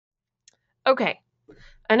Okay,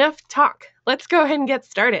 enough talk. Let's go ahead and get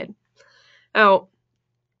started. Now,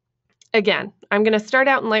 again, I'm going to start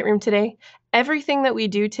out in Lightroom today. Everything that we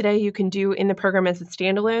do today, you can do in the program as a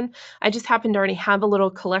standalone. I just happen to already have a little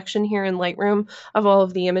collection here in Lightroom of all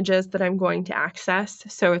of the images that I'm going to access.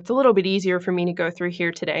 So it's a little bit easier for me to go through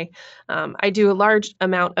here today. I do a large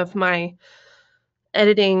amount of my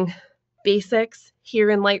editing basics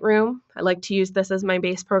here in Lightroom. I like to use this as my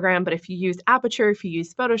base program, but if you use Aperture, if you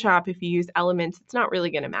use Photoshop, if you use Elements, it's not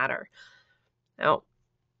really going to matter. Now,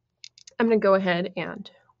 I'm going to go ahead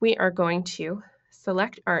and we are going to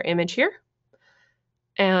select our image here.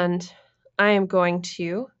 And I am going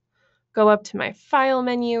to go up to my File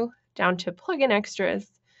menu, down to Plugin Extras,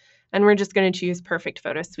 and we're just going to choose Perfect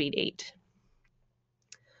Photo Suite 8.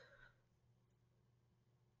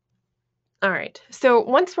 All right, so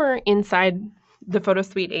once we're inside the Photo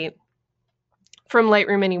Suite 8, from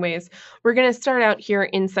Lightroom anyways, we're going to start out here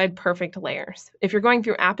inside Perfect Layers. If you're going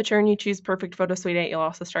through Aperture and you choose Perfect Photo Suite 8, you'll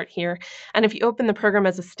also start here. And if you open the program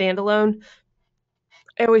as a standalone,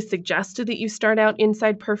 I always suggested that you start out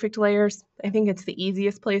inside Perfect Layers. I think it's the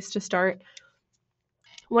easiest place to start.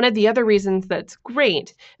 One of the other reasons that's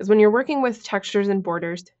great is when you're working with textures and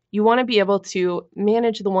borders, you want to be able to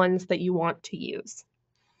manage the ones that you want to use.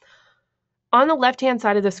 On the left-hand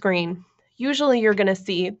side of the screen, usually you're going to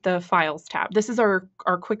see the Files tab. This is our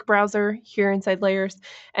quick browser here inside Layers,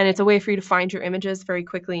 and it's a way for you to find your images very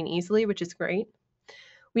quickly and easily, which is great.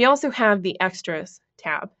 We also have the Extras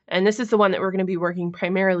tab, and this is the one that we're going to be working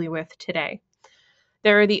primarily with today.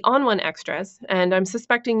 There are the On-One extras, and I'm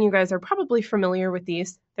suspecting you guys are probably familiar with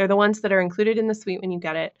these. They're the ones that are included in the suite when you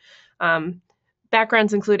get it.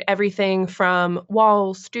 Backgrounds include everything from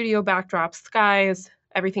walls, studio backdrops, skies,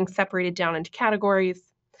 everything separated down into categories.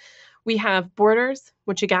 We have borders,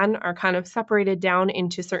 which again are kind of separated down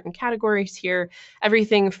into certain categories here,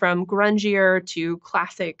 everything from grungier to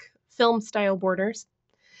classic film style borders.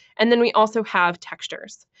 And then we also have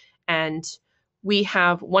textures, and we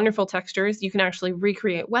have wonderful textures. You can actually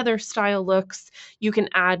recreate weather style looks. You can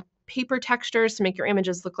add paper textures to make your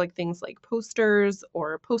images look like things like posters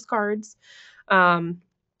or postcards.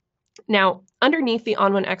 Now, underneath the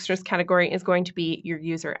On-One Extras category is going to be your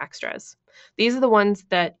user extras. These are the ones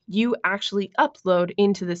that you actually upload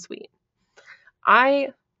into the suite.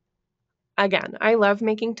 I love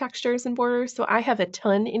making textures and borders, so I have a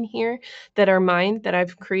ton in here that are mine that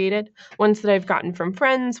I've created, ones that I've gotten from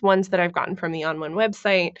friends, ones that I've gotten from the On-One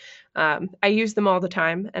website. I use them all the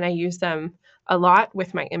time, and I use them a lot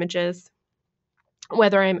with my images,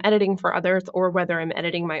 whether I'm editing for others or whether I'm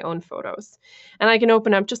editing my own photos. And I can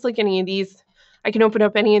open up, just like any of these, I can open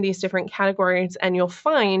up any of these different categories, and you'll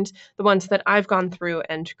find the ones that I've gone through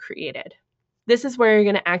and created. This is where you're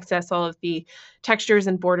going to access all of the textures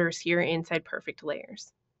and borders here inside Perfect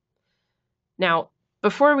Layers. Now,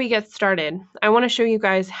 before we get started, I want to show you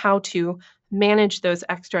guys how to manage those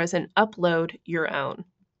extras and upload your own.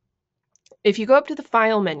 If you go up to the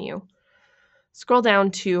File menu, scroll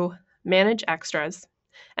down to Manage Extras,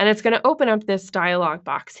 and it's going to open up this dialog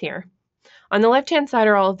box here. On the left-hand side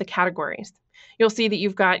are all of the categories. You'll see that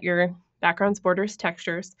you've got your backgrounds, borders,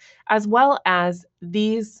 textures, as well as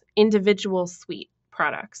these individual suite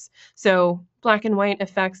products. So black and white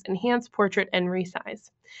effects, enhance, portrait, and resize.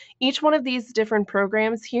 Each one of these different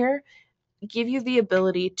programs here give you the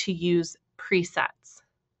ability to use presets.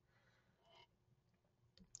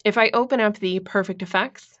 If I open up the Perfect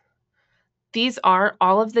Effects, these are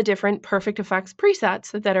all of the different Perfect Effects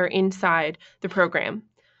presets that are inside the program.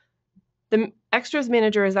 The Extras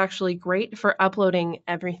Manager is actually great for uploading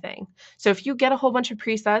everything. So if you get a whole bunch of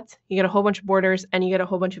presets, you get a whole bunch of borders, and you get a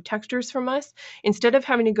whole bunch of textures from us, instead of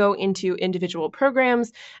having to go into individual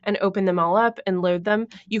programs and open them all up and load them,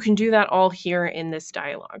 you can do that all here in this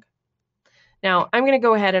dialog. Now, I'm going to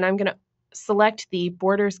go ahead and I'm going to select the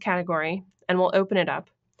borders category, and we'll open it up.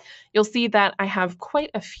 You'll see that I have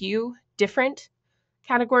quite a few different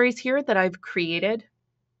categories here that I've created.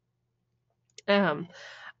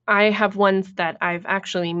 I have ones that I've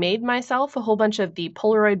actually made myself, a whole bunch of the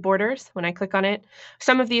Polaroid borders when I click on it.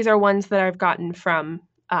 Some of these are ones that I've gotten from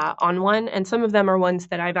On-One, and some of them are ones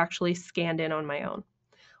that I've actually scanned in on my own.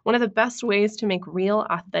 One of the best ways to make real,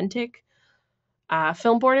 authentic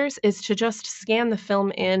film borders is to just scan the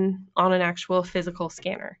film in on an actual physical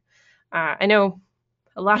scanner. I know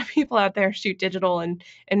a lot of people out there shoot digital and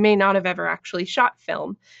may not have ever actually shot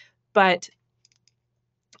film, but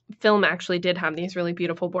film actually did have these really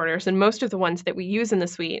beautiful borders, and most of the ones that we use in the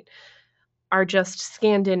suite are just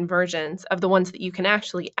scanned in versions of the ones that you can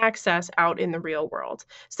actually access out in the real world.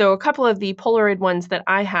 So a couple of the Polaroid ones that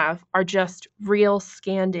I have are just real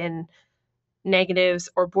scanned in negatives,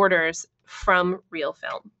 or borders from real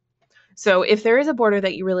film. So if there is a border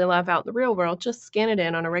that you really love out in the real world, just scan it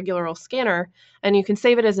in on a regular old scanner, and you can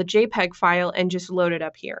save it as a JPEG file and just load it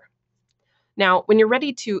up here. Now, when you're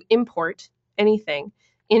ready to import anything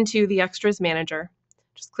into the Extras Manager,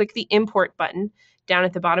 just click the Import button down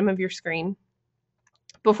at the bottom of your screen.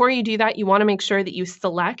 Before you do that, you want to make sure that you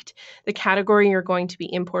select the category you're going to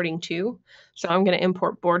be importing to. So I'm going to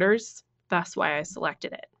import borders. That's why I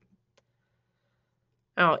selected it.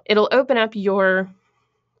 Now, it'll open up your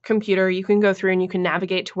computer. You can go through and you can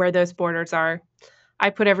navigate to where those borders are. I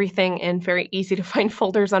put everything in very easy to find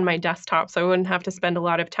folders on my desktop, so I wouldn't have to spend a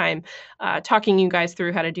lot of time talking you guys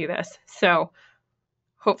through how to do this. So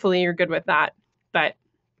hopefully you're good with that. But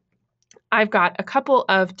I've got a couple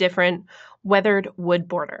of different weathered wood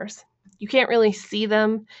borders. You can't really see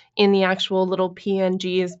them in the actual little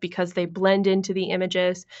PNGs because they blend into the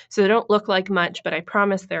images, so they don't look like much, but I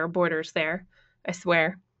promise there are borders there, I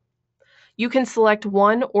swear. You can select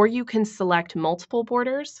one or you can select multiple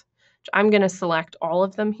borders. I'm going to select all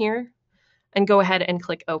of them here and go ahead and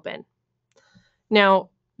click open. Now,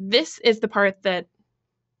 this is the part that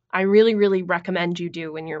I really, really recommend you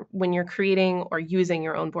do when you're creating or using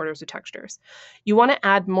your own borders or textures. You want to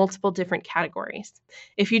add multiple different categories.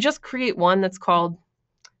 If you just create one that's called,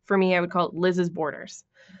 for me, I would call it Liz's Borders,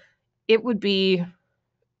 it would be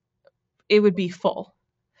full.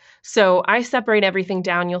 So I separate everything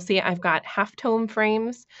down. You'll see I've got halftone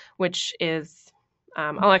frames, which is,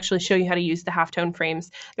 I'll actually show you how to use the halftone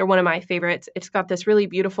frames. They're one of my favorites. It's got this really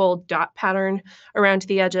beautiful dot pattern around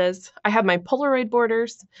the edges. I have my Polaroid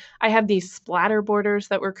borders. I have these splatter borders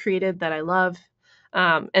that were created that I love,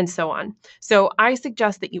 and so on. So I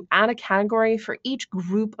suggest that you add a category for each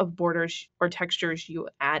group of borders or textures you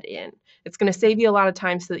add in. It's going to save you a lot of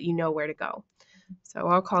time so that you know where to go. So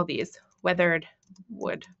I'll call these weathered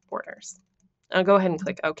wood borders. I'll go ahead and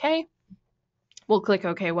click OK. We'll click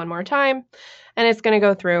OK one more time, and it's going to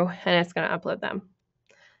go through and it's going to upload them.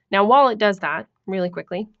 Now, while it does that, really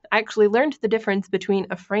quickly, I actually learned the difference between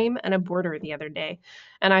a frame and a border the other day,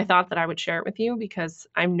 and I thought that I would share it with you because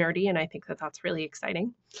I'm nerdy and I think that that's really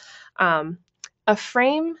exciting. A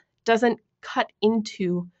frame doesn't cut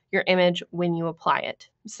into your image when you apply it.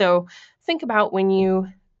 So think about when you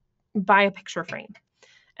buy a picture frame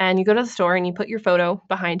and you go to the store and you put your photo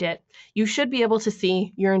behind it, you should be able to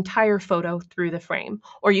see your entire photo through the frame,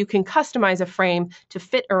 or you can customize a frame to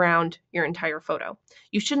fit around your entire photo.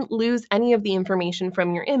 You shouldn't lose any of the information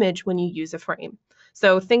from your image when you use a frame.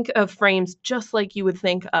 So think of frames just like you would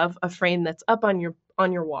think of a frame that's up on your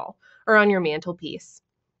wall or on your mantelpiece.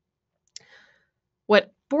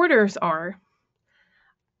 What borders are,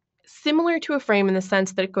 similar to a frame in the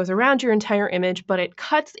sense that it goes around your entire image, but it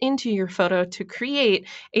cuts into your photo to create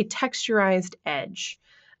a texturized edge.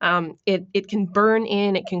 It can burn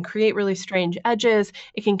in, it can create really strange edges,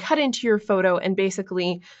 it can cut into your photo, and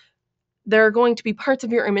basically there are going to be parts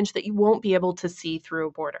of your image that you won't be able to see through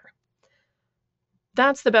a border.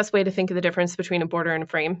 That's the best way to think of the difference between a border and a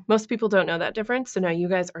frame. Most people don't know that difference, so now you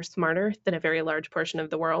guys are smarter than a very large portion of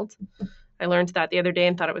the world. I learned that the other day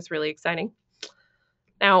and thought it was really exciting.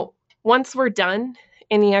 Now, once we're done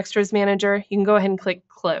in the Extras Manager, you can go ahead and click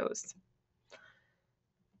Close.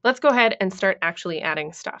 Let's go ahead and start actually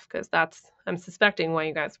adding stuff because I'm suspecting why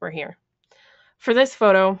you guys were here. For this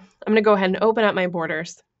photo, I'm going to go ahead and open up my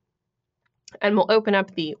borders, and we'll open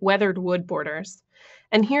up the weathered wood borders.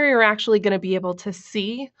 And here you're actually going to be able to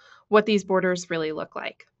see what these borders really look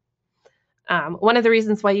like. One of the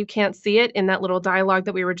reasons why you can't see it in that little dialogue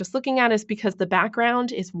that we were just looking at is because the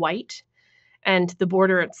background is white and the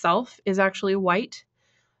border itself is actually white.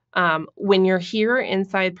 When you're here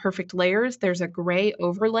inside Perfect Layers, there's a gray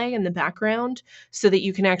overlay in the background so that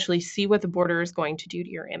you can actually see what the border is going to do to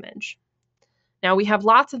your image. Now we have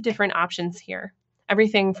lots of different options here.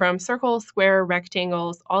 Everything from circles, square,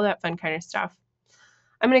 rectangles, all that fun kind of stuff.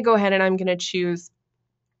 I'm going to go ahead and I'm going to choose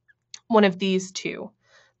one of these two.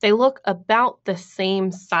 They look about the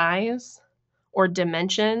same size or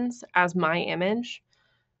dimensions as my image.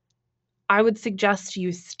 I would suggest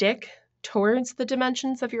you stick towards the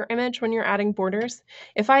dimensions of your image when you're adding borders.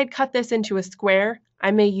 If I had cut this into a square,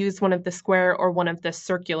 I may use one of the square or one of the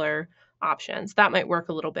circular options. That might work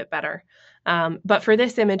a little bit better. But for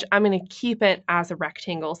this image, I'm going to keep it as a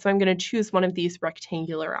rectangle. So I'm going to choose one of these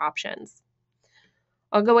rectangular options.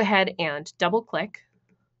 I'll go ahead and double click.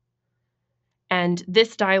 And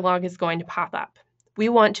this dialog is going to pop up. We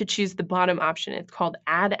want to choose the bottom option. It's called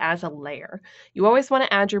Add as a Layer. You always want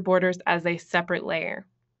to add your borders as a separate layer.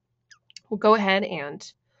 We'll go ahead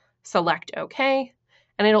and select OK,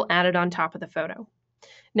 and it'll add it on top of the photo.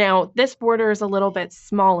 Now, this border is a little bit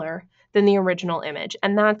smaller than the original image,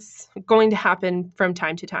 and that's going to happen from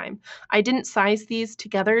time to time. I didn't size these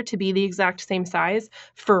together to be the exact same size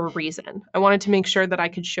for a reason. I wanted to make sure that I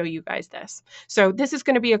could show you guys this. So this is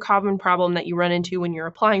going to be a common problem that you run into when you're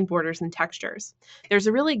applying borders and textures. There's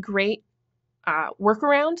a really great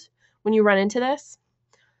workaround when you run into this.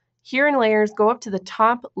 Here in Layers, go up to the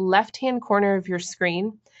top left-hand corner of your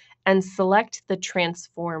screen and select the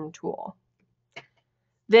Transform tool.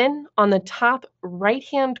 Then on the top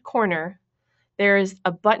right-hand corner, there is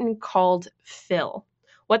a button called Fill.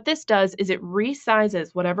 What this does is it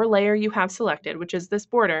resizes whatever layer you have selected, which is this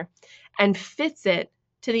border, and fits it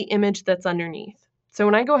to the image that's underneath. So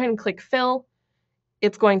when I go ahead and click Fill,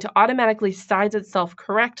 it's going to automatically size itself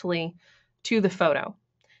correctly to the photo.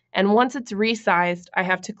 And once it's resized, I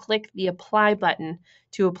have to click the Apply button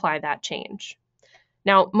to apply that change.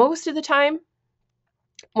 Now, most of the time,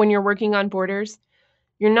 when you're working on borders,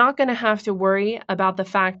 you're not going to have to worry about the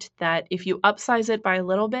fact that if you upsize it by a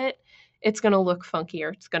little bit, it's going to look funky or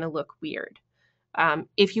it's going to look weird.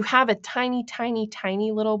 If you have a tiny, tiny,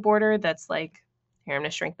 tiny little border that's like, here, I'm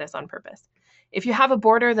going to shrink this on purpose. If you have a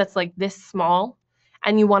border that's like this small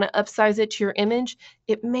and you want to upsize it to your image,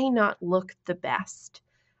 it may not look the best.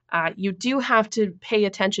 You do have to pay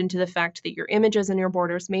attention to the fact that your images and your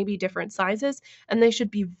borders may be different sizes, and they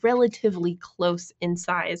should be relatively close in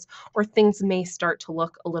size, or things may start to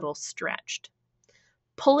look a little stretched.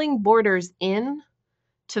 Pulling borders in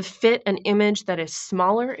to fit an image that is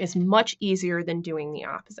smaller is much easier than doing the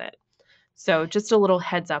opposite. So just a little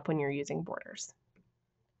heads up when you're using borders.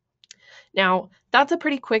 Now, that's a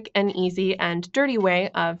pretty quick and easy and dirty way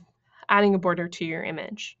of adding a border to your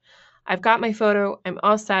image. I've got my photo, I'm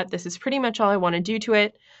all set. This is pretty much all I want to do to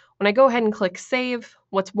it. When I go ahead and click Save,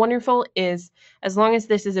 what's wonderful is as long as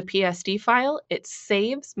this is a PSD file, it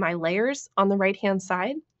saves my layers on the right-hand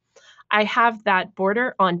side. I have that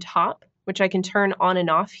border on top, which I can turn on and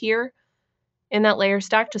off here in that layer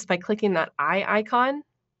stack just by clicking that eye icon.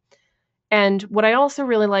 And what I also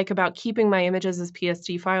really like about keeping my images as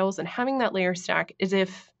PSD files and having that layer stack is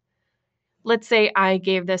if, let's say I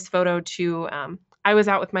gave this photo to, I was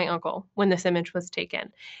out with my uncle when this image was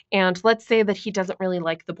taken. And let's say that he doesn't really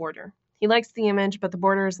like the border. He likes the image, but the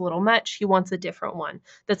border is a little much. He wants a different one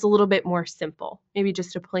that's a little bit more simple, maybe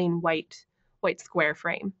just a plain white square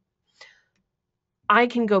frame. I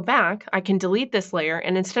can go back, I can delete this layer,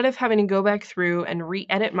 and instead of having to go back through and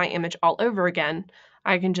re-edit my image all over again,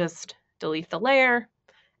 I can just delete the layer,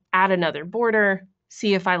 add another border,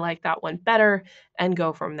 see if I like that one better, and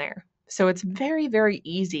go from there. So it's very, very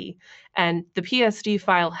easy. And the PSD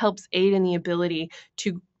file helps aid in the ability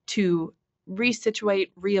to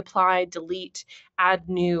resituate, reapply, delete, add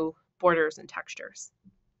new borders and textures.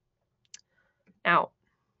 Now,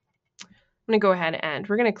 I'm going to go ahead and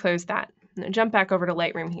we're going to close that. I'm going to jump back over to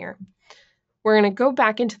Lightroom here. We're going to go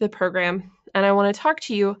back into the program, and I want to talk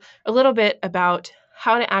to you a little bit about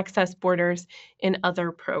how to access borders in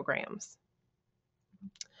other programs.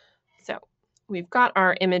 So we've got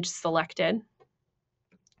our image selected.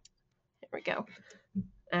 There we go.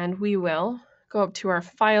 And we will go up to our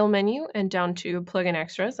File menu and down to Plugin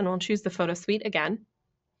Extras, and we'll choose the Photo Suite again.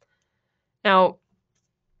 Now,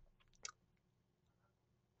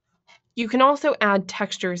 you can also add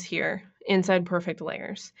textures here inside Perfect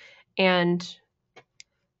Layers. And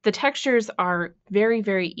the textures are very,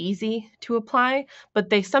 very easy to apply, but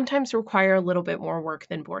they sometimes require a little bit more work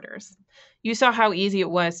than borders. You saw how easy it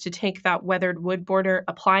was to take that weathered wood border,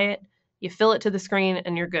 apply it, you fill it to the screen,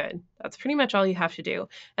 and you're good. That's pretty much all you have to do.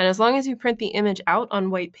 And as long as you print the image out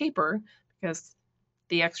on white paper, because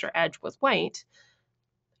the extra edge was white,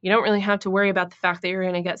 you don't really have to worry about the fact that you're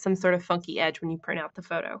going to get some sort of funky edge when you print out the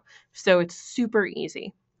photo. So it's super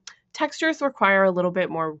easy. Textures require a little bit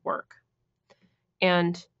more work,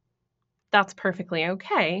 and that's perfectly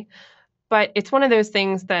okay. But it's one of those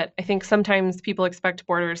things that I think sometimes people expect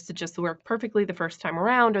borders to just work perfectly the first time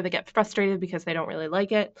around, or they get frustrated because they don't really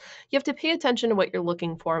like it. You have to pay attention to what you're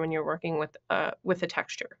looking for when you're working with a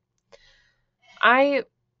texture. I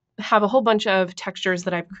have a whole bunch of textures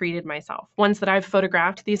that I've created myself, ones that I've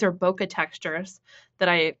photographed. These are bokeh textures that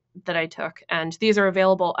I took, and these are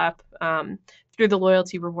available up through the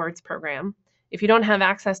Loyalty Rewards program. If you don't have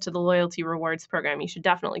access to the Loyalty Rewards program, you should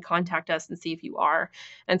definitely contact us and see if you are,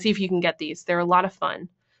 and see if you can get these. They're a lot of fun.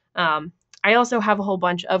 I also have a whole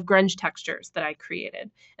bunch of grunge textures that I created,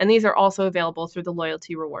 and these are also available through the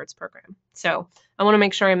Loyalty Rewards program. So I want to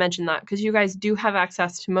make sure I mention that because you guys do have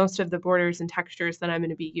access to most of the borders and textures that I'm going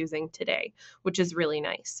to be using today, which is really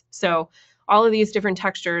nice. So all of these different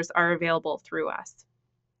textures are available through us.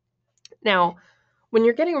 Now, when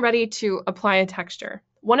you're getting ready to apply a texture,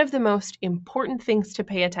 one of the most important things to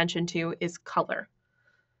pay attention to is color.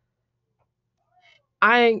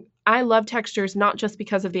 I love textures not just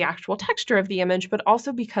because of the actual texture of the image, but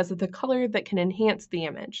also because of the color that can enhance the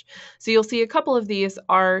image. So you'll see a couple of these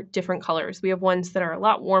are different colors. We have ones that are a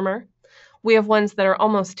lot warmer. We have ones that are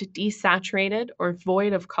almost desaturated or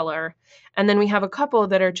void of color. And then we have a couple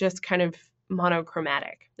that are just kind of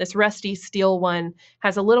monochromatic. This rusty steel one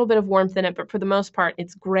has a little bit of warmth in it, but for the most part,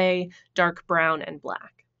 it's gray, dark brown, and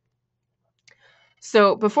black.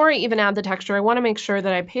 So before I even add the texture, I want to make sure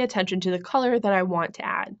that I pay attention to the color that I want to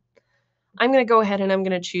add. I'm going to go ahead and I'm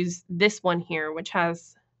going to choose this one here, which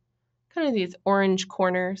has kind of these orange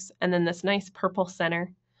corners and then this nice purple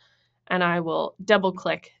center. And I will double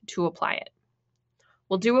click to apply it.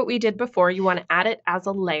 We'll do what we did before. You want to add it as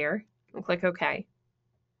a layer and click OK.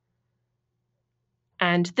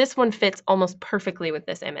 And this one fits almost perfectly with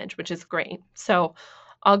this image, which is great. So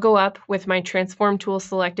I'll go up with my transform tool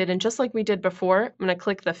selected, and just like we did before, I'm going to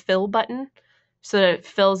click the fill button so that it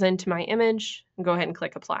fills into my image and go ahead and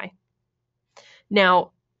click apply.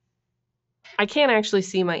 Now, I can't actually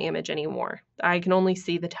see my image anymore. I can only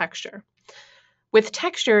see the texture. With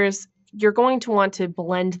textures, you're going to want to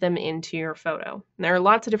blend them into your photo. There are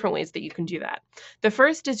lots of different ways that you can do that. The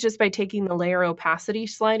first is just by taking the layer opacity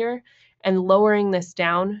slider and lowering this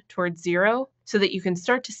down towards 0 so that you can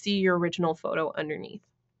start to see your original photo underneath.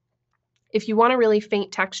 If you want a really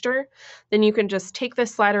faint texture, then you can just take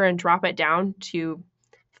this slider and drop it down to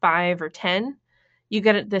 5 or 10. You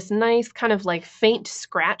get this nice kind of like faint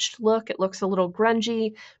scratched look. It looks a little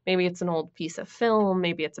grungy. Maybe it's an old piece of film.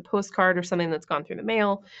 Maybe it's a postcard or something that's gone through the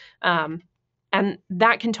mail. And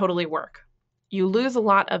that can totally work. You lose a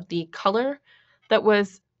lot of the color that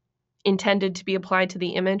was intended to be applied to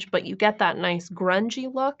the image, but you get that nice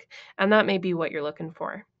grungy look, and that may be what you're looking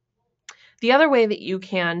for. The other way that you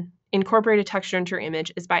can incorporate a texture into your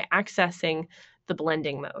image is by accessing the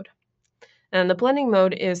blending mode. And the blending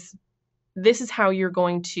mode is, this is how you're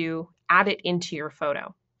going to add it into your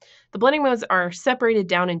photo. The blending modes are separated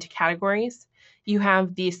down into categories. You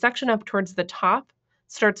have the section up towards the top,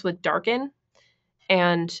 starts with darken,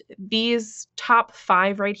 and these top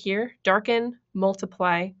 5 right here, darken,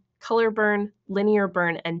 multiply, color burn, linear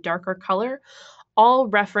burn, and darker color, all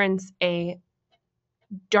reference a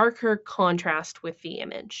darker contrast with the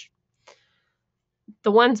image.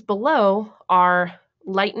 The ones below are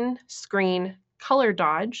lighten, screen, color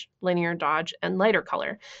dodge, linear dodge, and lighter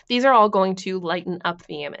color. These are all going to lighten up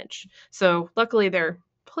the image. So luckily they're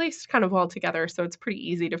placed kind of all together, so it's pretty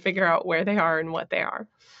easy to figure out where they are and what they are.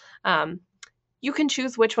 You can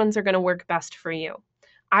choose which ones are going to work best for you.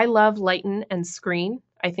 I love lighten and screen.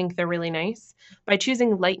 I think they're really nice. By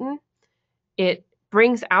choosing lighten, it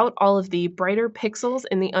brings out all of the brighter pixels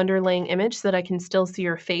in the underlying image so that I can still see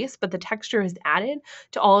your face, but the texture is added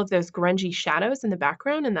to all of those grungy shadows in the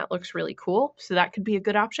background, and that looks really cool. So that could be a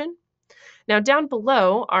good option. Now down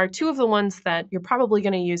below are 2 of the ones that you're probably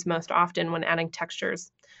going to use most often when adding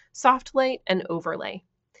textures: soft light and overlay.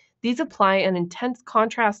 These apply an intense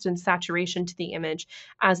contrast and saturation to the image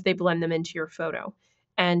as they blend them into your photo.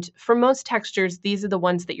 And for most textures, these are the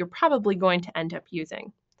ones that you're probably going to end up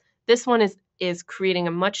using. This one is creating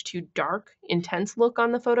a much too dark, intense look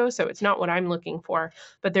on the photo, so it's not what I'm looking for,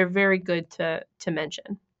 but they're very good to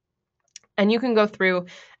mention. And you can go through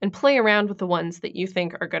and play around with the ones that you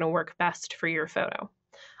think are going to work best for your photo.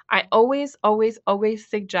 I always, always, always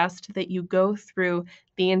suggest that you go through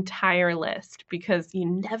the entire list because you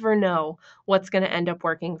never know what's going to end up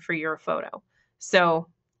working for your photo. So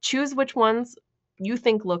choose which ones you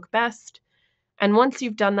think look best. And once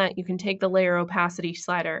you've done that, you can take the layer opacity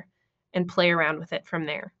slider and play around with it from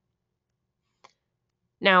there.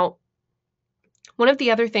 Now, one of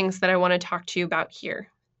the other things that I want to talk to you about here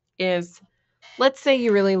is, let's say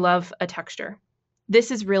you really love a texture.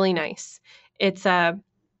 This is really nice. It's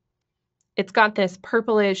got this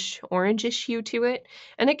purplish, orangish hue to it,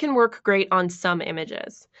 and it can work great on some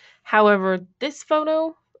images. However, this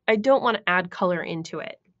photo, I don't want to add color into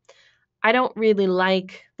it. I don't really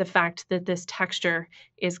like the fact that this texture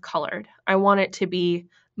is colored. I want it to be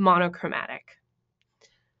monochromatic.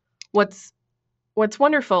 What's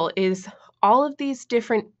wonderful is all of these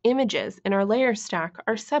different images in our layer stack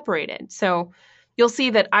are separated. So you'll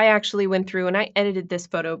see that I actually went through and I edited this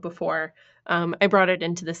photo before I brought it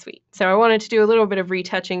into the suite. So I wanted to do a little bit of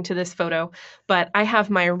retouching to this photo, but I have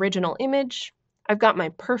my original image. I've got my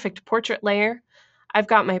perfect portrait layer. I've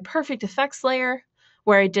got my perfect effects layer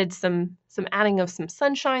where I did some adding of some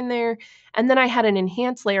sunshine there. And then I had an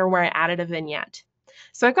enhance layer where I added a vignette.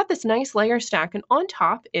 So I've got this nice layer stack, and on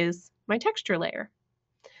top is my texture layer.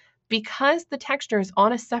 because the texture is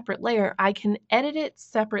on a separate layer, I can edit it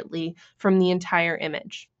separately from the entire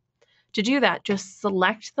image. To do that, just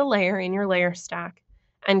select the layer in your layer stack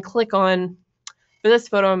and click on, for this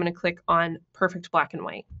photo, I'm going to click on Perfect Black and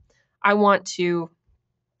White. I want to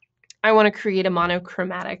create a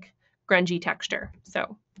monochromatic grungy texture.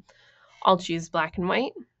 So I'll choose black and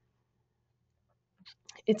white.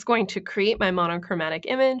 It's going to create my monochromatic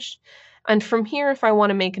image. And from here, if I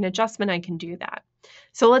want to make an adjustment, I can do that.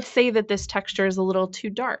 So let's say that this texture is a little too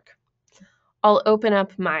dark. I'll open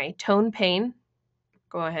up my tone pane.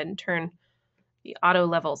 Go ahead and turn the auto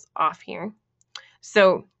levels off here.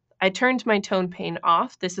 So I turned my tone pane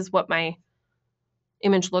off. This is what my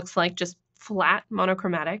image looks like, just flat,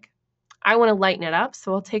 monochromatic. I want to lighten it up,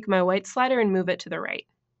 so I'll take my white slider and move it to the right.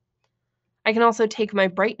 I can also take my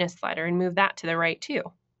brightness slider and move that to the right too.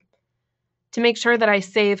 To make sure that I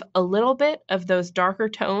save a little bit of those darker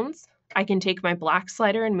tones, I can take my black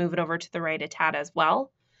slider and move it over to the right a tad as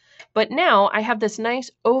well. But now I have this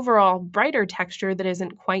nice overall brighter texture that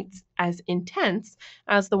isn't quite as intense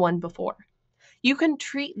as the one before. You can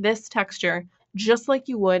treat this texture just like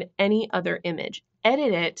you would any other image.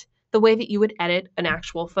 Edit it the way that you would edit an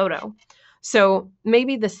actual photo. So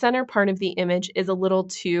maybe the center part of the image is a little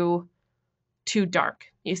too dark.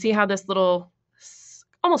 You see how this little,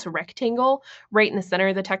 almost a rectangle right in the center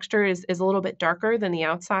of the texture is a little bit darker than the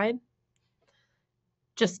outside?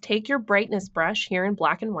 Just take your brightness brush here in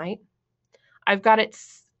black and white. I've got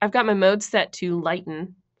my mode set to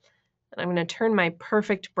lighten, and I'm going to turn my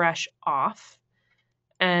perfect brush off,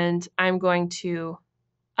 and I'm going to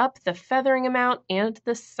up the feathering amount and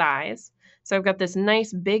the size. So I've got this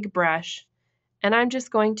nice big brush, and I'm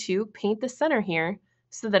just going to paint the center here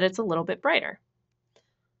so that it's a little bit brighter.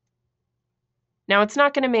 Now, it's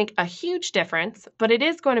not going to make a huge difference, but it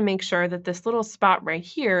is going to make sure that this little spot right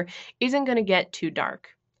here isn't going to get too dark.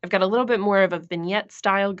 I've got a little bit more of a vignette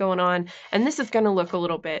style going on, and this is going to look a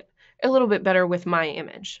little bit better with my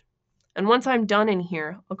image. And once I'm done in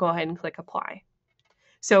here, I'll go ahead and click apply.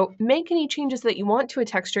 So make any changes that you want to a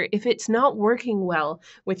texture if it's not working well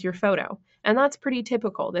with your photo. And that's pretty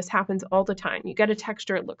typical. This happens all the time. You get a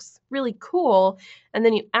texture, it looks really cool, and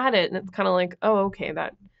then you add it, and it's kind of like, oh, okay,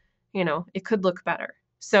 that, it could look better.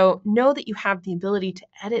 So know that you have the ability to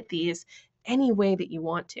edit these any way that you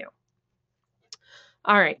want to.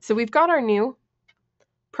 All right, so we've got our new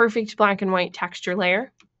perfect black and white texture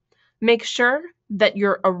layer. Make sure that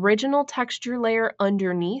your original texture layer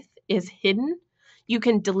underneath is hidden. You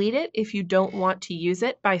can delete it if you don't want to use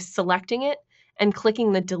it by selecting it and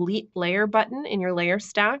clicking the delete layer button in your layer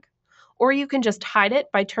stack, or you can just hide it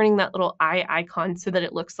by turning that little eye icon so that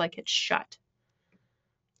it looks like it's shut.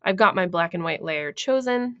 I've got my black and white layer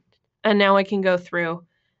chosen, and now I can go through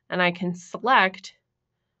and I can select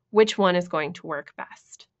which one is going to work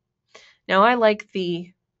best. Now I like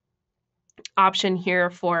the option here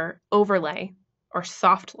for overlay or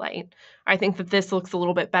soft light. I think that this looks a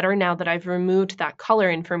little bit better now that I've removed that color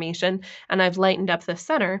information and I've lightened up the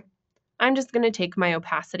center. I'm just going to take my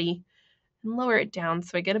opacity and lower it down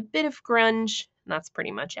so I get a bit of grunge, and that's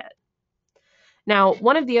pretty much it. Now,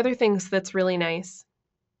 one of the other things that's really nice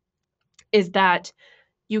is that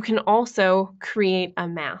you can also create a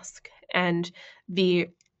mask, and the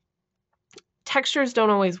textures don't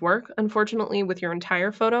always work, unfortunately, with your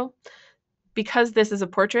entire photo. Because this is a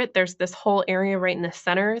portrait, there's this whole area right in the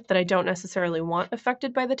center that I don't necessarily want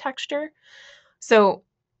affected by the texture. So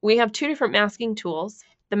we have two different masking tools,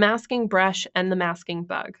 the masking brush and the masking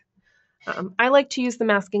bug. I like to use the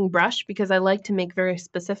masking brush because I like to make very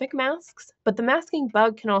specific masks, but the masking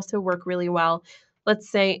bug can also work really well. Let's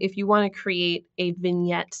say if you want to create a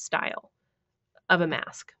vignette style of a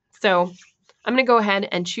mask. So I'm going to go ahead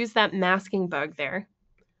and choose that masking bug there.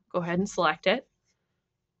 Go ahead and select it.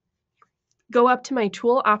 Go up to my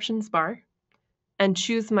tool options bar and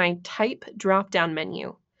choose my type drop-down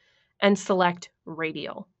menu and select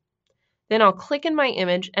radial. Then I'll click in my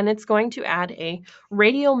image and it's going to add a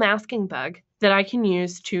radial masking bug that I can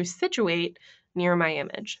use to situate near my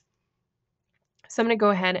image. So I'm going to go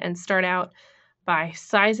ahead and start out by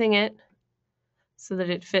sizing it so that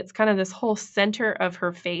it fits kind of this whole center of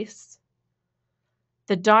her face.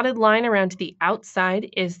 The dotted line around the outside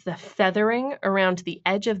is the feathering around the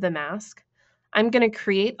edge of the mask. I'm going to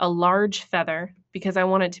create a large feather because I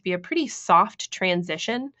want it to be a pretty soft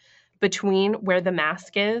transition between where the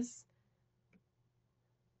mask is.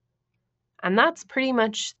 And that's pretty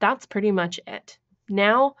much it.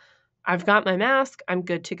 Now I've got my mask, I'm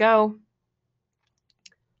good to go.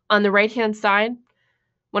 On the right-hand side,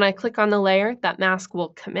 when I click on the layer, that mask will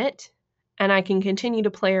commit, and I can continue to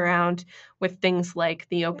play around with things like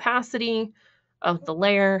the opacity of the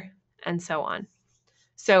layer, and so on.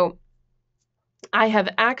 So I have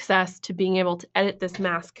access to being able to edit this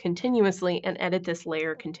mask continuously and edit this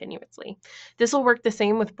layer continuously. This will work the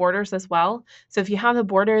same with borders as well. So if you have a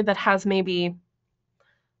border that has maybe,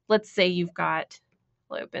 let's say you've got,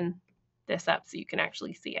 I'll open this up so you can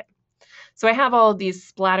actually see it. So I have all of these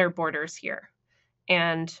splatter borders here,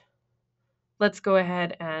 and let's go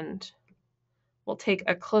ahead and we'll take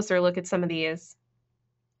a closer look at some of these.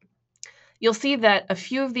 You'll see that a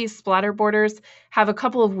few of these splatter borders have a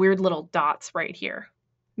couple of weird little dots right here.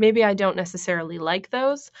 Maybe I don't necessarily like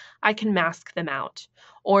those. I can mask them out.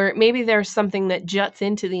 Or maybe there's something that juts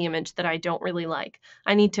into the image that I don't really like.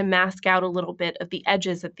 I need to mask out a little bit of the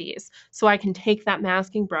edges of these. So I can take that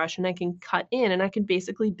masking brush and I can cut in and I can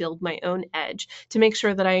basically build my own edge to make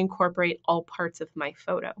sure that I incorporate all parts of my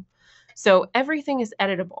photo. So everything is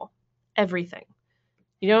editable. Everything.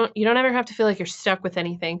 You don't ever have to feel like you're stuck with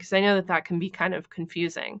anything, because I know that that can be kind of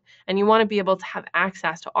confusing, and you want to be able to have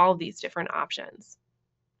access to all of these different options.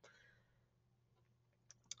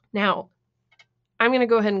 Now, I'm going to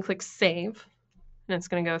go ahead and click save, and it's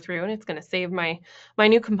going to go through and it's going to save my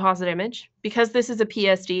new composite image. Because this is a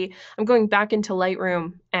PSD, I'm going back into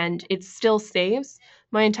Lightroom and it still saves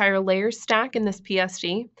my entire layer stack in this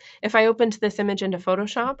PSD. If I opened this image into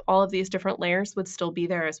Photoshop, all of these different layers would still be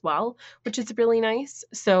there as well, which is really nice.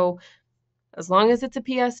 So as long as it's a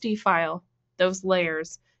PSD file, those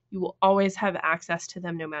layers, you will always have access to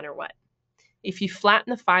them no matter what. If you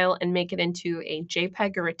flatten the file and make it into a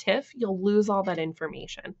JPEG or a TIFF, you'll lose all that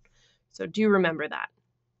information. So do remember that.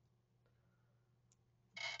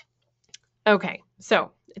 Okay,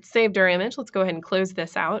 so it's saved our image. Let's go ahead and close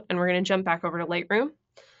this out, and we're going to jump back over to Lightroom.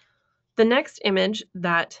 The next image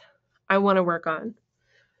that I want to work on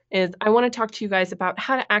is I want to talk to you guys about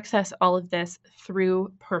how to access all of this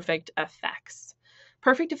through Perfect Effects.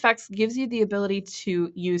 Perfect Effects gives you the ability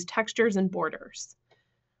to use textures and borders.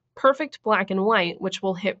 Perfect Black and White, which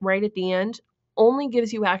we'll hit right at the end, only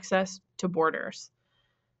gives you access to borders.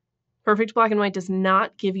 Perfect Black and White does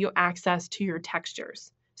not give you access to your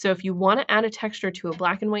textures. So if you want to add a texture to a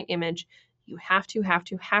black and white image, you have to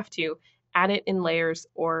add it in layers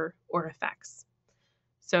or effects.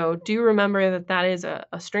 So do remember that that is a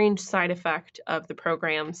strange side effect of the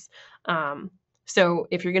programs. So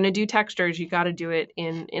if you're going to do textures, you got to do it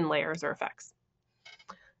in layers or effects.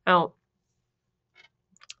 Now,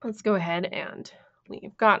 let's go ahead and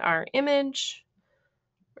we've got our image.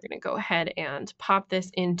 We're going to go ahead and pop this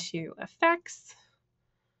into effects.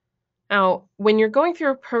 Now, when you're going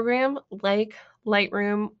through a program like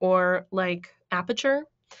Lightroom or like Aperture,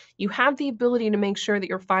 you have the ability to make sure that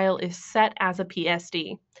your file is set as a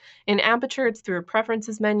PSD. In Aperture, it's through a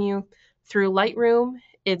Preferences menu. Through Lightroom,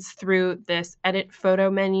 it's through this Edit Photo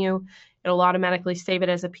menu. It'll automatically save it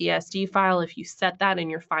as a PSD file if you set that in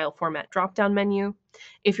your file format drop-down menu.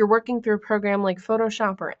 If you're working through a program like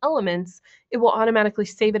Photoshop or Elements, it will automatically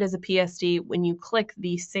save it as a PSD when you click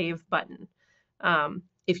the Save button.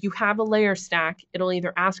 If you have a layer stack, it'll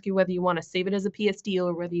either ask you whether you want to save it as a PSD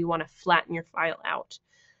or whether you want to flatten your file out.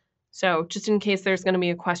 So just in case there's going to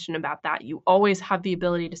be a question about that, you always have the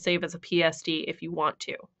ability to save as a PSD if you want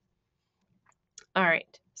to. All right,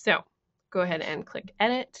 so go ahead and click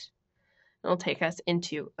Edit. It'll take us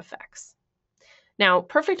into Effects. Now,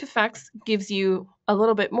 Perfect Effects gives you a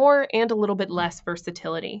little bit more and a little bit less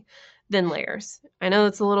versatility than layers. I know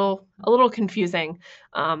it's a little confusing.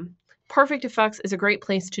 Perfect Effects is a great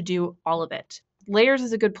place to do all of it. Layers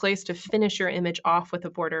is a good place to finish your image off with a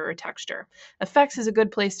border or texture. Effects is a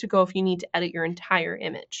good place to go if you need to edit your entire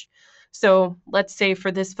image. So let's say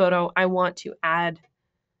for this photo, I want to add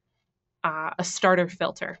a starter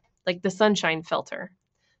filter, like the sunshine filter.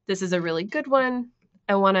 This is a really good one.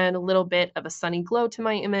 I want to add a little bit of a sunny glow to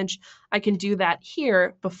my image. I can do that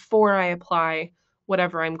here before I apply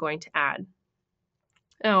whatever I'm going to add.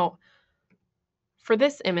 Now, for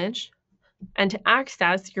this image, and to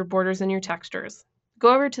access your borders and your textures,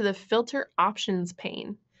 go over to the Filter Options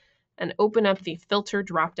pane and open up the Filter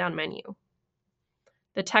drop-down menu.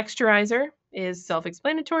 The texturizer is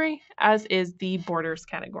self-explanatory, as is the borders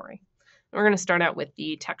category. We're going to start out with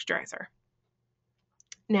the texturizer.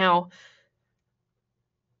 Now,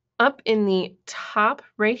 up in the top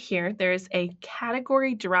right here, there's a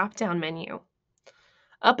category drop-down menu.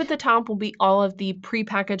 Up at the top will be all of the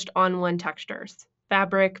prepackaged on-one textures,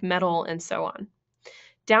 fabric, metal, and so on.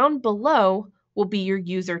 Down below will be your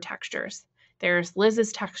user textures. There's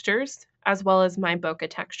Liz's textures as well as my bokeh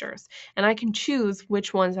textures, and I can choose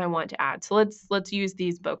which ones I want to add. So let's use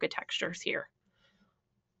these bokeh textures here.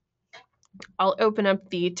 I'll open up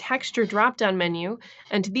the texture drop-down menu,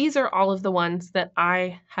 and these are all of the ones that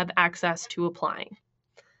I have access to applying.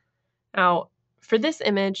 Now, for this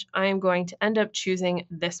image, I am going to end up choosing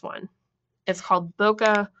this one. It's called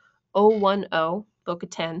Bokeh 010, Bokeh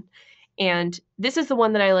 10. And this is the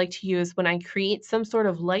one that I like to use when I create some sort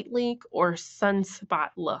of light leak or sunspot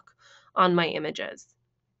look on my images.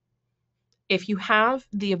 If you have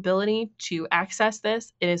the ability to access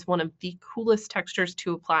this, it is one of the coolest textures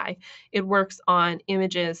to apply. It works on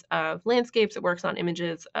images of landscapes, it works on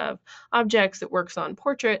images of objects, it works on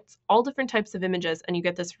portraits, all different types of images, and you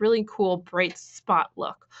get this really cool bright spot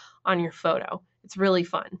look on your photo. It's really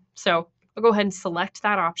fun. So I'll go ahead and select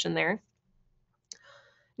that option there.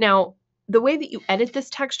 Now, the way that you edit this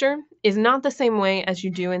texture is not the same way as you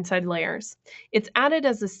do inside layers. It's added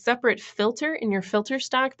as a separate filter in your filter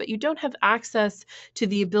stack, but you don't have access to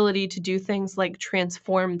the ability to do things like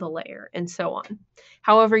transform the layer and so on.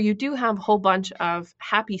 However, you do have a whole bunch of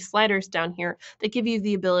happy sliders down here that give you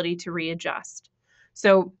the ability to readjust.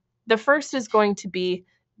 So the first is going to be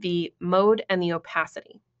the mode and the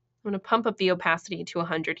opacity. I'm going to pump up the opacity to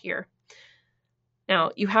 100 here.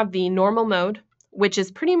 Now, you have the normal mode, which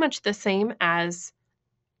is pretty much the same as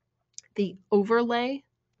the overlay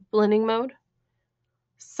blending mode.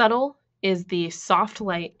 Subtle is the soft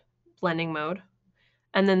light blending mode.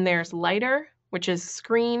 And then there's lighter, which is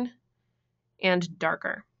screen, and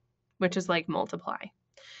darker, which is like multiply.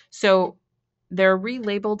 So they're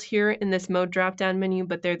relabeled here in this mode drop-down menu,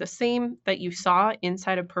 but they're the same that you saw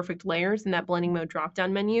inside of Perfect Layers in that blending mode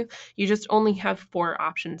drop-down menu. You just only have 4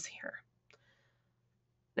 options here.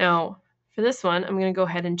 Now, for this one, I'm going to go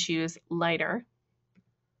ahead and choose lighter.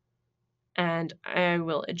 And I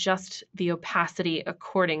will adjust the opacity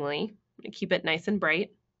accordingly. I'm going to keep it nice and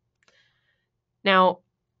bright. Now,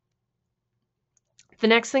 the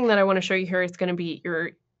next thing that I want to show you here is going to be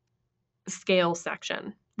your scale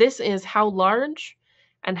section. This is how large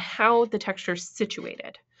and how the texture is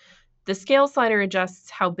situated. The scale slider adjusts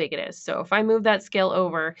how big it is. So if I move that scale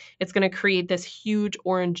over, it's going to create this huge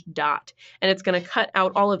orange dot, and it's going to cut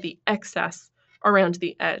out all of the excess around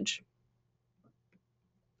the edge.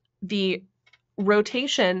 The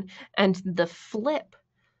rotation and the flip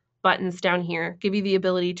buttons down here give you the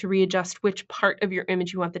ability to readjust which part of your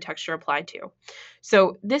image you want the texture applied to.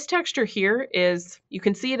 So this texture here is, you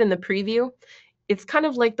can see it in the preview, it's kind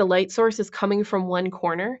of like the light source is coming from one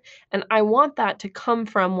corner, and I want that to come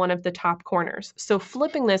from one of the top corners. So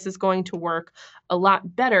flipping this is going to work a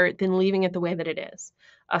lot better than leaving it the way that it is.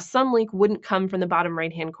 A sun leak wouldn't come from the bottom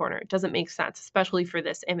right-hand corner. It doesn't make sense, especially for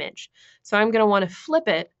this image. So I'm going to want to flip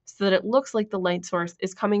it so that it looks like the light source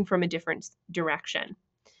is coming from a different direction.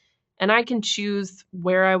 And I can choose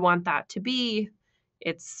where I want that to be.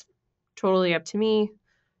 It's totally up to me.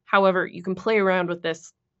 However, you can play around with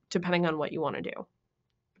this depending on what you want to do.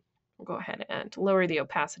 We'll go ahead and lower the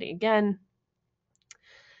opacity again.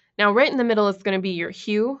 Now, right in the middle is going to be your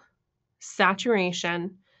hue,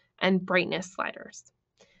 saturation, and brightness sliders.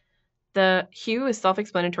 The hue is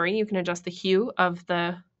self-explanatory. You can adjust the hue of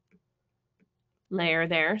the layer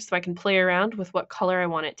there, so I can play around with what color I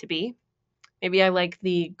want it to be. Maybe I like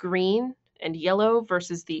the green and yellow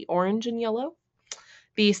versus the orange and yellow.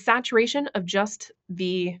 The saturation of just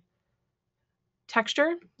the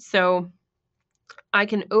texture. So I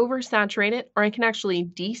can oversaturate it, or I can actually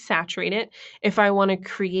desaturate it if I want to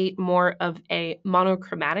create more of a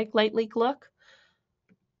monochromatic light leak look.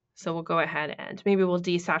 So we'll go ahead and maybe we'll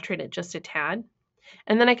desaturate it just a tad.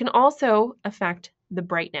 And then I can also affect the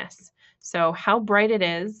brightness. So how bright it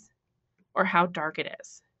is or how dark it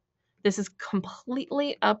is. This is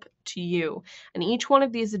completely up to you. And each one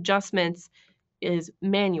of these adjustments is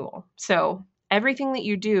manual. So everything that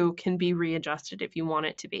you do can be readjusted if you want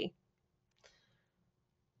it to be.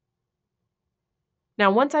 Now,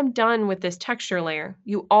 once I'm done with this texture layer,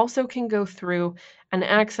 you also can go through and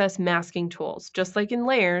access masking tools. Just like in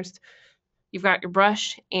layers, you've got your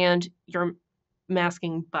brush and your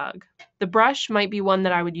masking bug. The brush might be one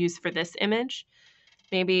that I would use for this image.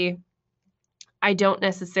 Maybe I don't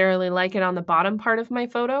necessarily like it on the bottom part of my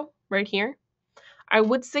photo, right here. I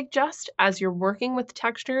would suggest, as you're working with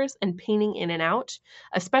textures and painting in and out,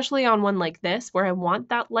 especially on one like this where I want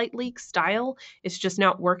that light leak style, it's just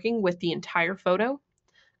not working with the entire photo,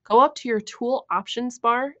 go up to your tool options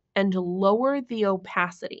bar and lower the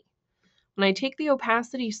opacity. When I take the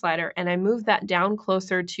opacity slider and I move that down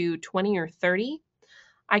closer to 20 or 30,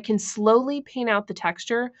 I can slowly paint out the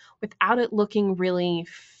texture without it looking really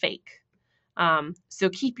fake. So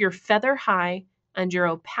keep your feather high and your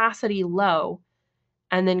opacity low,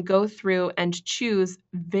 and then go through and choose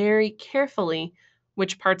very carefully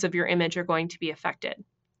which parts of your image are going to be affected.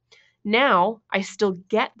 Now, I still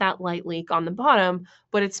get that light leak on the bottom,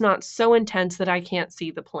 but it's not so intense that I can't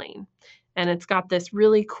see the plane. and it's got this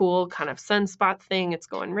really cool kind of sunspot thing. It's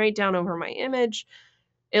going right down over my image.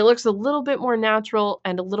 It looks a little bit more natural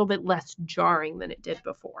and a little bit less jarring than it did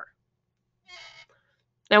before.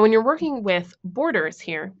 Now, when you're working with borders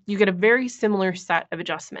here, you get a very similar set of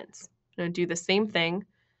adjustments. I'm going to do the same thing.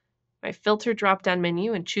 My filter drop-down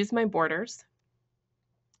menu and choose my borders.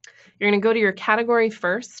 You're going to go to your category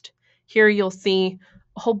first. Here you'll see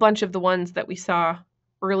a whole bunch of the ones that we saw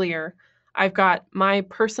earlier. I've got my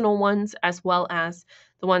personal ones as well as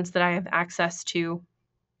the ones that I have access to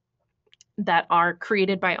that are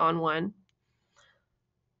created by On1.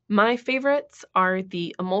 My favorites are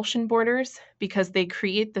the emulsion borders because they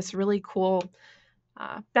create this really cool,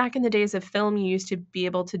 back in the days of film, you used to be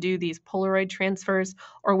able to do these Polaroid transfers,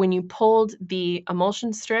 or when you pulled the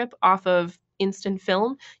emulsion strip off of instant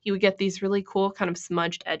film, you would get these really cool kind of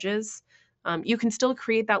smudged edges. You can still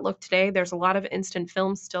create that look today. There's a lot of instant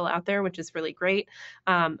films still out there, which is really great,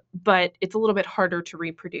 but it's a little bit harder to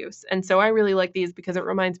reproduce. And so I really like these because it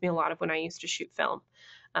reminds me a lot of when I used to shoot film.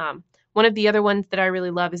 One of the other ones that I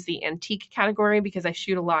really love is the antique category because I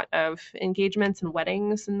shoot a lot of engagements and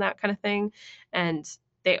weddings and that kind of thing. And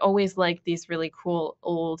they always like these really cool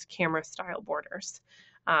old camera style borders.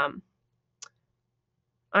 I'm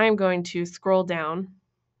going to scroll down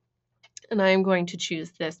and I am going to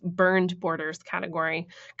choose this burned borders category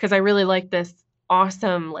because I really like this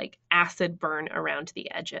awesome like acid burn around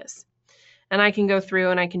the edges. And I can go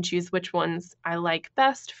through and I can choose which ones I like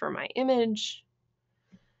best for my image.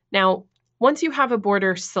 Now, once you have a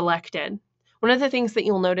border selected, one of the things that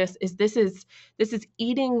you'll notice is this is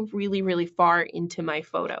eating really, really far into my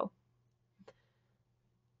photo.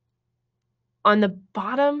 On the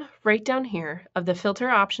bottom right down here of the filter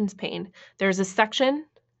options pane, there's a section,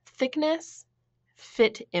 thickness,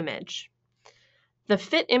 fit image. The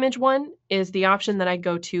fit image one is the option that I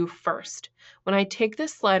go to first. When I take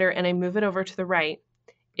this slider and I move it over to the right,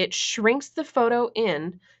 it shrinks the photo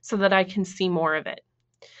in so that I can see more of it.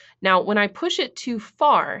 Now, when I push it too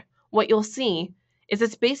far, what you'll see is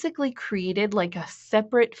it's basically created like a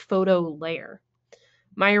separate photo layer.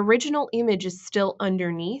 My original image is still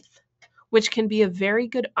underneath, which can be a very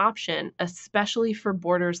good option, especially for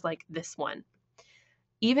borders like this one.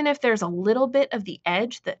 Even if there's a little bit of the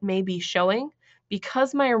edge that may be showing,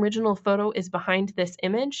 because my original photo is behind this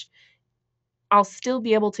image, I'll still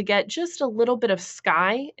be able to get just a little bit of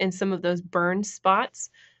sky in some of those burned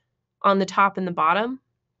spots on the top and the bottom.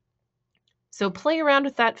 So play around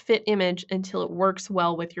with that fit image until it works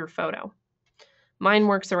well with your photo. Mine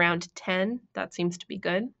works around 10. That seems to be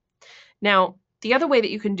good. Now, the other way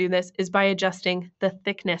that you can do this is by adjusting the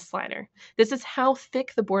thickness slider. This is how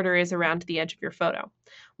thick the border is around the edge of your photo.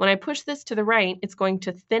 When I push this to the right, it's going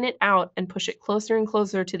to thin it out and push it closer and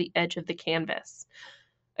closer to the edge of the canvas.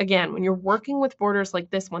 Again, when you're working with borders like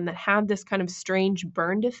this one that have this kind of strange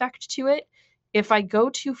burned effect to it, if I go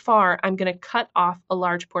too far, I'm going to cut off a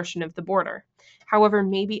large portion of the border. However,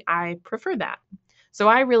 maybe I prefer that. So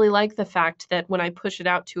I really like the fact that when I push it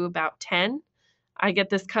out to about 10, I get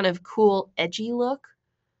this kind of cool, edgy look,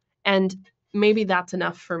 and maybe that's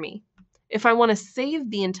enough for me. If I want to save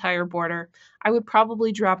the entire border, I would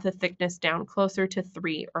probably drop the thickness down closer to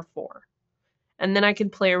 3 or 4. And then I can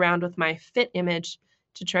play around with my fit image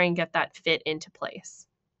to try and get that fit into place.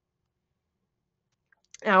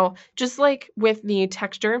 Now, just like with the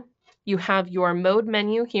texture, you have your mode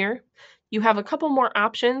menu here. You have a couple more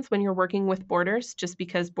options when you're working with borders, just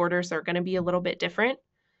because borders are going to be a little bit different.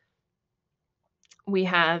 We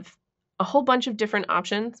have a whole bunch of different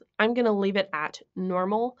options. I'm going to leave it at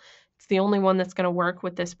normal. It's the only one that's going to work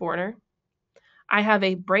with this border. I have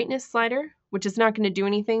a brightness slider, which is not going to do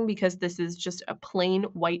anything because this is just a plain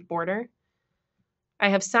white border. I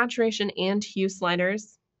have saturation and hue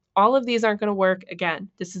sliders. All of these aren't going to work. Again,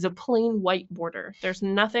 this is a plain white border. There's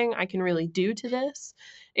nothing I can really do to this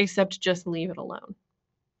except just leave it alone.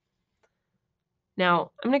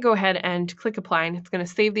 Now, I'm going to go ahead and click apply, and it's going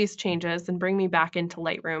to save these changes and bring me back into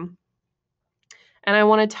Lightroom. And I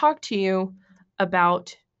want to talk to you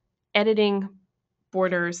about editing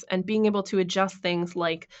borders and being able to adjust things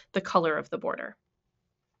like the color of the border.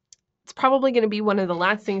 It's probably going to be one of the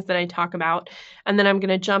last things that I talk about, and then I'm going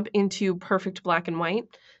to jump into perfect black and white.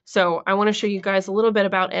 So I want to show you guys a little bit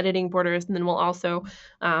about editing borders, and then we'll also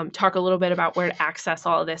talk a little bit about where to access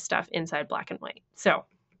all of this stuff inside black and white. So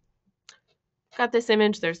got this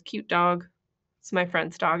image. There's a cute dog. It's my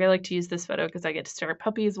friend's dog. I like to use this photo because I get to stare at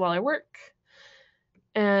puppies while I work.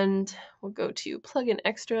 And we'll go to plugin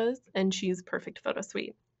extras and choose perfect photo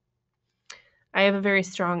suite. I have a very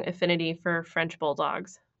strong affinity for French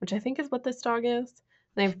bulldogs, which I think is what this dog is.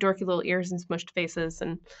 They have dorky little ears and smushed faces,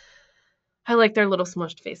 and I like their little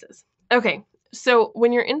smushed faces. Okay, so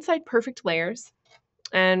when you're inside perfect layers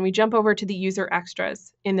and we jump over to the user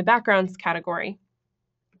extras in the backgrounds category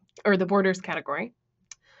or the borders category,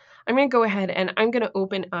 I'm going to go ahead and I'm going to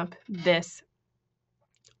open up this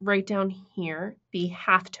right down here, the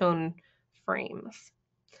halftone frames.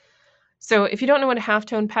 So if you don't know what a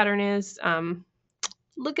halftone pattern is,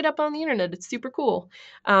 look it up on the internet. It's super cool.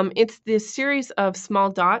 It's this series of small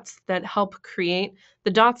dots that help create,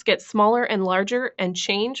 the dots get smaller and larger and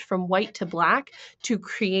change from white to black to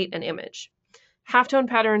create an image. Halftone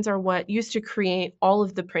patterns are what used to create all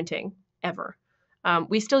of the printing ever.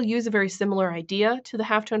 We still use a very similar idea to the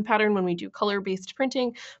halftone pattern when we do color-based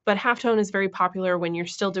printing, but halftone is very popular when you're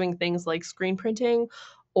still doing things like screen printing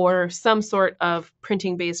or some sort of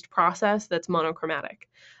printing-based process that's monochromatic.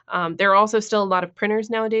 There are also still a lot of printers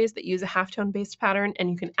nowadays that use a halftone-based pattern, and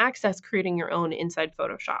you can access creating your own inside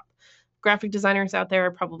Photoshop. Graphic designers out there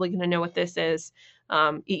are probably going to know what this is.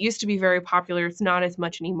 It used to be very popular. It's not as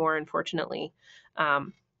much anymore, unfortunately.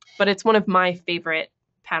 But it's one of my favorite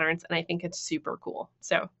patterns, and I think it's super cool.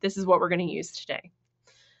 So this is what we're going to use today.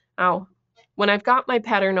 Now, when I've got my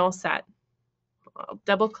pattern all set, I'll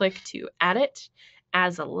double click to add it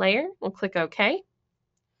as a layer. We'll click OK.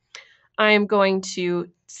 I'm going to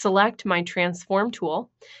select my transform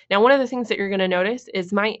tool. Now, one of the things that you're going to notice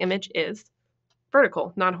is my image is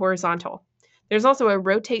vertical, not horizontal. There's also a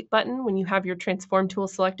rotate button when you have your transform tool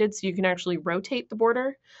selected, so you can actually rotate the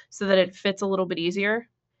border so that it fits a little bit easier.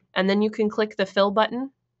 And then you can click the fill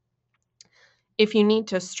button. If you need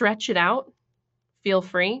to stretch it out, feel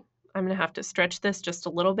free. I'm going to have to stretch this just a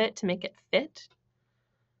little bit to make it fit.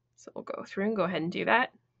 So we'll go through and go ahead and do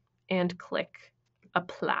that and click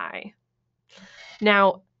apply.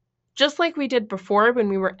 Now, just like we did before when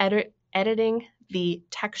we were editing the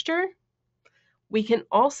texture, we can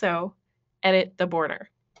also edit the border.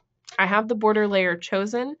 I have the border layer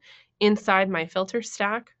chosen inside my filter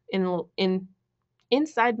stack,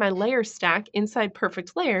 inside my layer stack, inside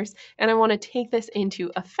perfect layers, and I want to take this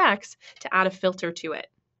into effects to add a filter to it.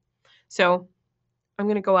 So I'm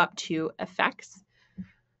going to go up to effects,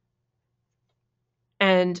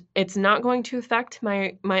 and it's not going to affect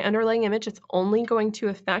my underlying image. It's only going to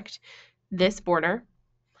affect this border.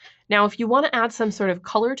 Now, if you want to add some sort of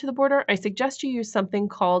color to the border, I suggest you use something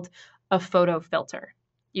called a photo filter.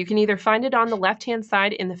 You can either find it on the left-hand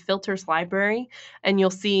side in the filters library, and you'll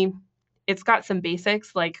see it's got some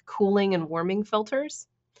basics like cooling and warming filters.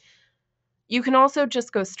 You can also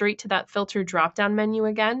just go straight to that filter drop-down menu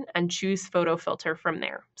again and choose photo filter from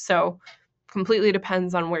there. So completely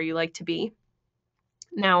depends on where you like to be.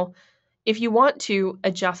 Now, if you want to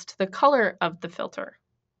adjust the color of the filter,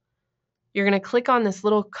 you're going to click on this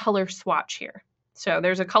little color swatch here. So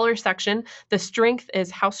there's a color section. The strength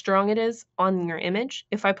is how strong it is on your image.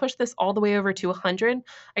 If I push this all the way over to 100,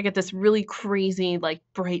 I get this really crazy, like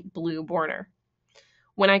bright blue border.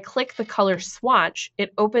 When I click the color swatch,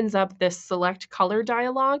 it opens up this select color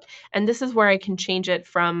dialog, and this is where I can change it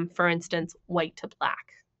from, for instance, white to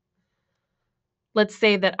black. Let's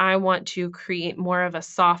say that I want to create more of a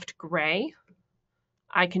soft gray.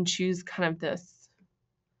 I can choose kind of this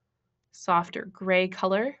softer gray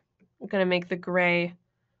color. I'm going to make the gray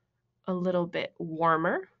a little bit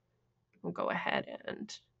warmer. We'll go ahead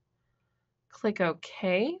and click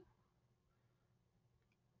OK.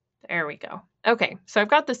 There we go. Okay, so I've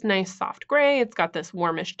got this nice soft gray. It's got this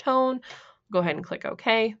warmish tone. Go ahead and click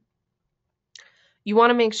OK. You want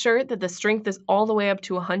to make sure that the strength is all the way up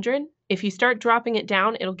to 100. If you start dropping it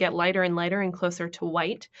down, it'll get lighter and lighter and closer to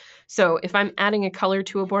white. So if I'm adding a color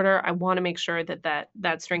to a border, I want to make sure that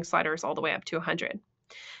that strength slider is all the way up to 100.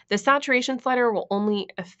 The saturation slider will only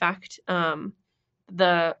affect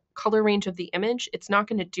the color range of the image. It's not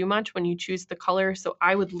going to do much when you choose the color, so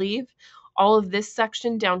I would leave all of this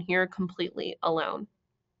section down here completely alone.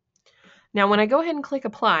 Now, when I go ahead and click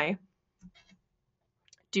apply,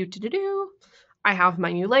 I have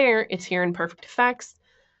my new layer. It's here in Perfect Effects.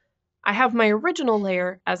 I have my original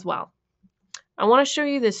layer as well. I want to show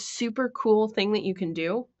you this super cool thing that you can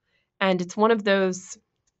do, and it's one of those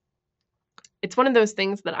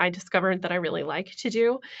things that I discovered that I really like to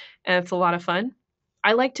do, and it's a lot of fun.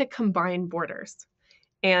 I like to combine borders,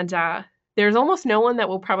 and there's almost no one that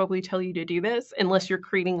will probably tell you to do this unless you're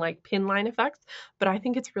creating like pin line effects, but I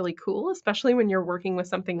think it's really cool, especially when you're working with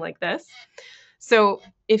something like this. So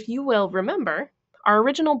if you will remember, our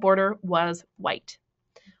original border was white.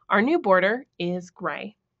 Our new border is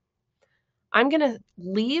gray. I'm going to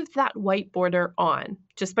leave that white border on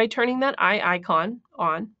just by turning that eye icon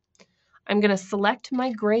on. I'm going to select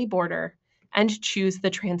my gray border and choose the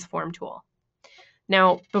transform tool.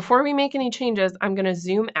 Now, before we make any changes, I'm going to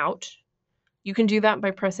zoom out You can do that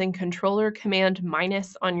by pressing Control Command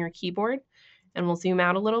minus on your keyboard, and we'll zoom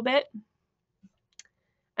out a little bit.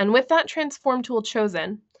 And with that transform tool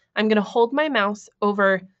chosen, I'm going to hold my mouse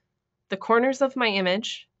over the corners of my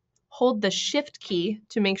image, hold the Shift key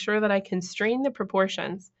to make sure that I constrain the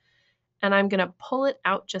proportions, and I'm going to pull it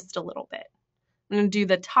out just a little bit. I'm going to do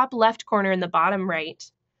the top left corner and the bottom right.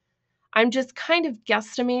 I'm just kind of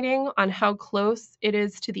guesstimating on how close it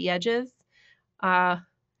is to the edges.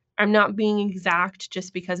 I'm not being exact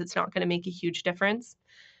just because it's not going to make a huge difference.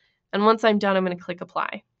 And once I'm done, I'm going to click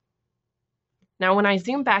Apply. Now, when I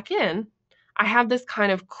zoom back in, I have this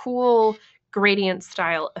kind of cool gradient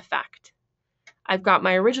style effect. I've got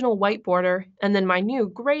my original white border and then my new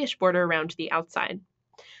grayish border around the outside.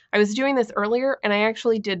 I was doing this earlier and I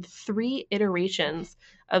actually did 3 iterations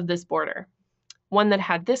of this border. One that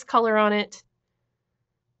had this color on it,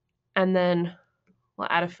 and then we'll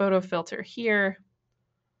add a photo filter here,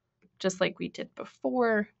 just like we did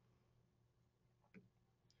before.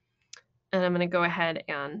 And I'm going to go ahead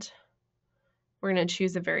and we're going to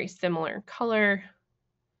choose a very similar color,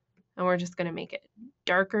 and we're just going to make it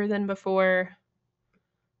darker than before.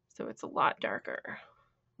 So it's a lot darker.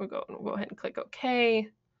 We'll go ahead and click OK.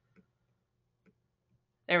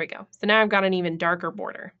 There we go. So now I've got an even darker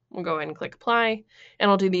border. We'll go ahead and click Apply, and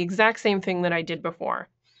I'll do the exact same thing that I did before.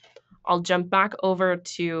 I'll jump back over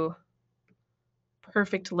to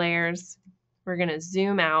Perfect Layers. We're going to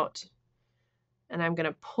zoom out, and I'm going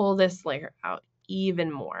to pull this layer out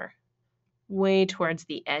even more, way towards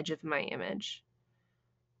the edge of my image.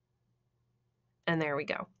 And there we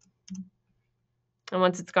go. And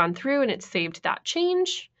once it's gone through and it's saved that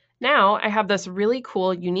change, now I have this really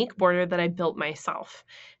cool, unique border that I built myself.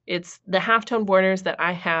 It's the halftone borders that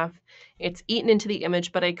I have. It's eaten into the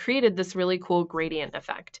image, but I created this really cool gradient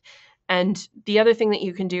effect. And the other thing that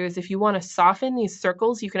you can do is if you want to soften these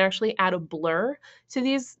circles, you can actually add a blur to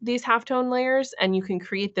these halftone layers, and you can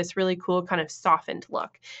create this really cool kind of softened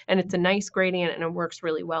look. And it's a nice gradient and it works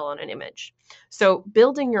really well on an image. So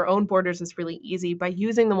building your own borders is really easy by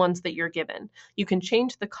using the ones that you're given. You can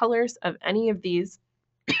change the colors of any of these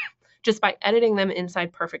just by editing them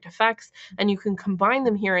inside Perfect Effects, and you can combine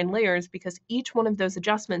them here in layers because each one of those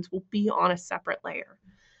adjustments will be on a separate layer.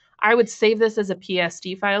 I would save this as a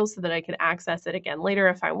PSD file so that I can access it again later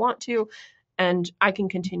if I want to, and I can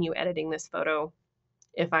continue editing this photo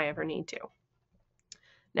if I ever need to.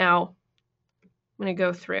 Now, I'm going to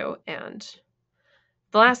go through, and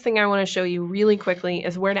the last thing I want to show you really quickly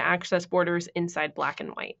is where to access borders inside black and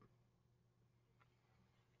white.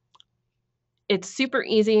 It's super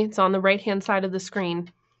easy. It's on the right-hand side of the screen.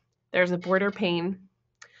 There's a border pane.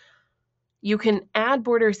 You can add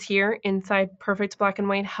borders here inside Perfect Black and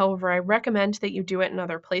White. However, I recommend that you do it in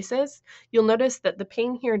other places. You'll notice that the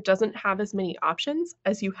pane here doesn't have as many options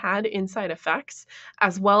as you had inside Effects,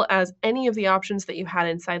 as well as any of the options that you had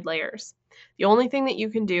inside Layers. The only thing that you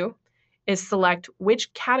can do is select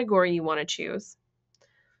which category you want to choose.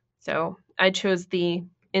 So I chose the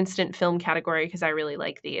instant film category because I really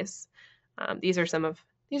like these. These are some of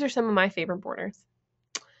my favorite borders.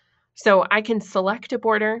 So I can select a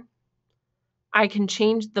border. I can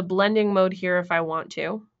change the blending mode here if I want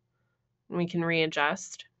to. And we can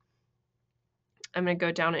readjust. I'm going to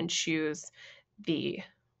go down and choose the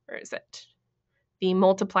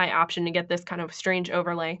multiply option to get this kind of strange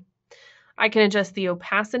overlay. I can adjust the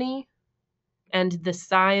opacity and the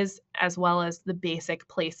size as well as the basic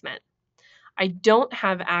placement. I don't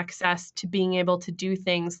have access to being able to do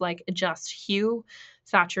things like adjust hue,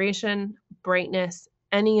 saturation, brightness,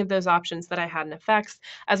 any of those options that I had in Effects,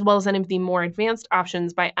 as well as any of the more advanced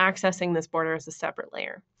options by accessing this border as a separate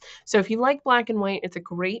layer. So if you like black and white, it's a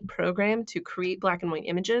great program to create black and white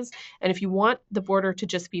images. And if you want the border to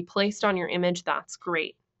just be placed on your image, that's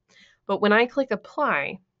great. But when I click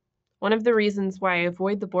Apply, one of the reasons why I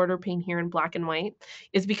avoid the border pane here in black and white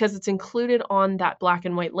is because it's included on that black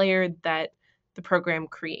and white layer that the program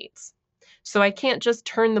creates. So I can't just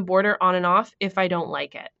turn the border on and off if I don't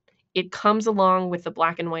like it. It comes along with the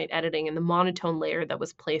black and white editing and the monotone layer that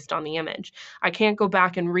was placed on the image. I can't go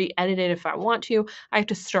back and re-edit it if I want to. I have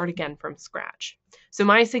to start again from scratch. So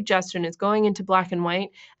my suggestion is going into black and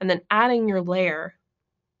white and then adding your layer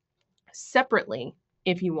separately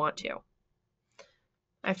if you want to.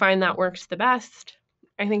 I find that works the best.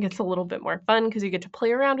 I think it's a little bit more fun because you get to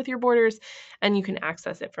play around with your borders and you can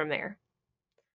access it from there.